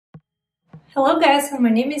Hello guys, my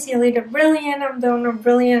name is Hyaluronic Brilliant. I'm the owner of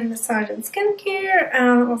Brilliant Massage and Skincare.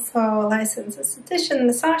 I'm also a licensed esthetician,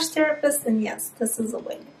 massage therapist, and yes, this is a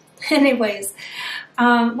wig. Anyways,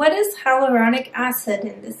 what is hyaluronic acid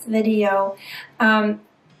in this video?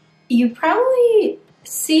 You probably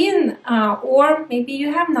seen, or maybe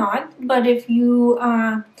you have not, but if you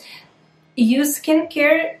use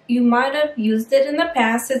skincare, you might have used it in the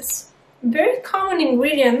past. It's very common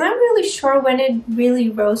ingredient. I'm not really sure when it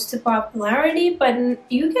really rose to popularity, but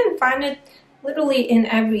you can find it literally in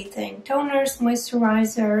everything. Toners,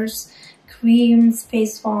 moisturizers, creams,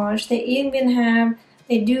 face wash. They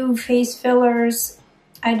do face fillers.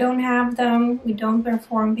 I don't have them. We don't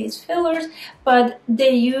perform face fillers, but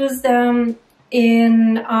they use them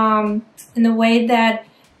in a way that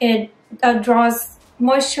it draws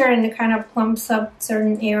moisture and it kind of plumps up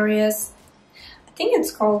certain areas. I think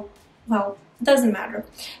it's called, well, it doesn't matter.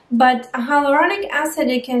 But hyaluronic acid,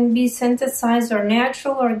 it can be synthesized or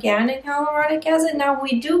natural organic hyaluronic acid. Now,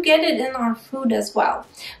 we do get it in our food as well.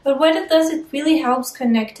 But what it does, it really helps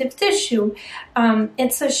connective tissue.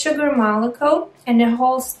 It's a sugar molecule, and it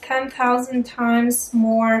holds 10,000 times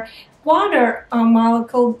more water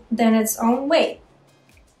molecule than its own weight.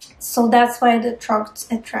 So that's why it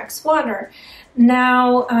attracts water.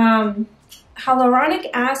 Now, hyaluronic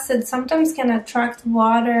acid sometimes can attract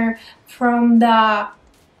water from the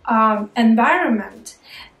environment,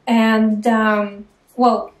 and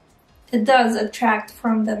well, it does attract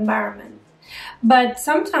from the environment. But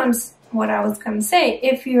sometimes, what I was going to say,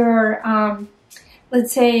 if you're,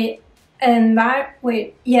 let's say, if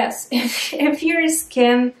your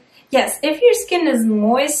skin is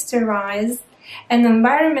moisturized and the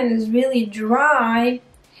environment is really dry,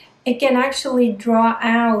 it can actually draw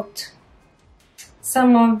out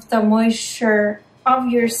some of the moisture of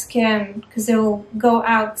your skin because it will go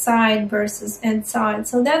outside versus inside.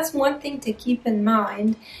 So that's one thing to keep in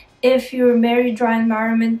mind. If you're a very dry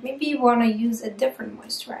environment, maybe you want to use a different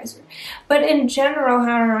moisturizer. But in general,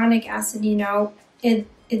 hyaluronic acid, it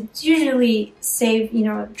usually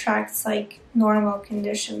attracts like normal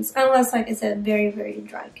conditions, unless, like I said, very, very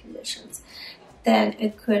dry conditions. Then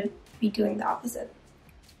it could be doing the opposite.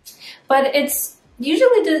 But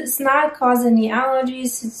usually does not cause any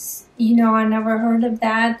allergies. It's, I never heard of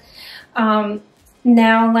that.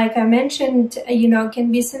 Now, like I mentioned, it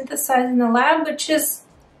can be synthesized in the lab, but it is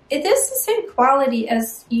the same quality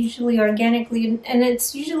as usually organically, and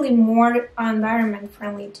it's usually more environment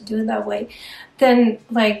friendly to do it that way than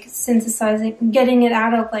like getting it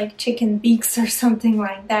out of like chicken beaks or something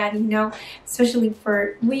like that, especially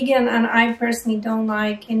for vegan. And I personally don't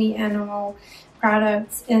like any animal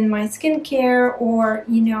products in my skincare, or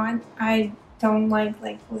I don't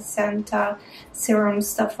like placenta serum,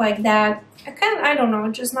 stuff like that. I don't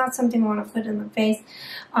know, just not something I want to put in the face.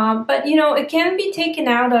 But it can be taken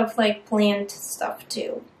out of like plant stuff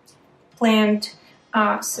too, plant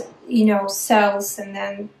cells, and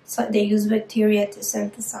then they use bacteria to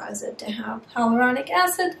synthesize it to have hyaluronic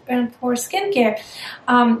acid and for skincare.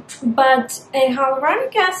 But a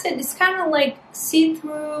hyaluronic acid is kind of like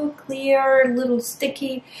see-through, clear, little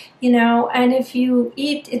sticky, and if you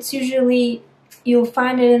eat, it's usually, you'll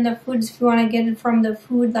find it in the foods if you want to get it from the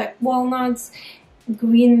food, like walnuts,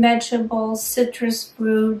 green vegetables, citrus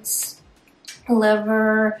fruits,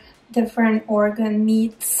 liver, different organ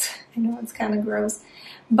meats. I know it's kind of gross,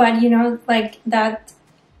 but like that,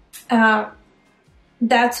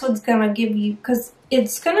 that's what's gonna give you, because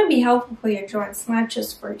it's gonna be helpful for your joints, not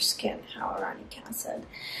just for your skin, hyaluronic acid.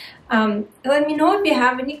 Let me know if you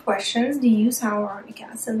have any questions. Do you use hyaluronic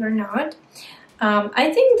acid or not?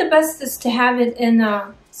 I think the best is to have it in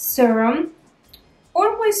a serum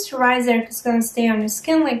or moisturizer, because it's going to stay on your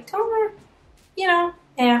skin like toner. Yeah,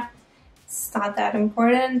 it's not that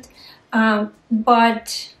important.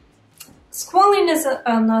 But squalene is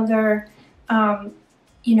another,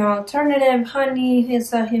 alternative. Honey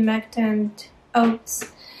is a humectant, oats.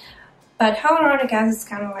 But hyaluronic acid is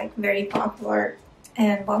kind of like very popular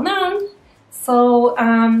and well known. So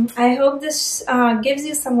I hope this gives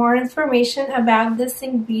you some more information about this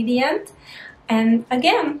ingredient. And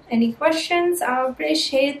again, any questions, I would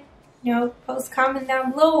appreciate, post comment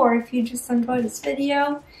down below, or if you just enjoyed this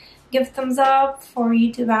video, give thumbs up for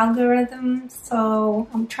YouTube algorithm. So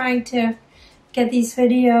I'm trying to get these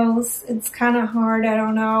videos. It's kind of hard. I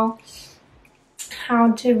don't know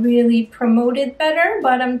how to really promote it better,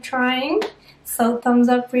 but I'm trying. So thumbs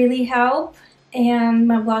up really help. And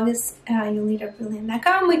my blog is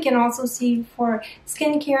hyaluronic.com. We can also see for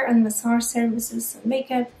skincare and massage services and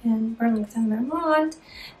makeup in Burlington, Vermont.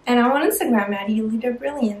 And I'm on Instagram at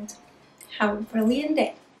hyaluronic. Have a brilliant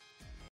day.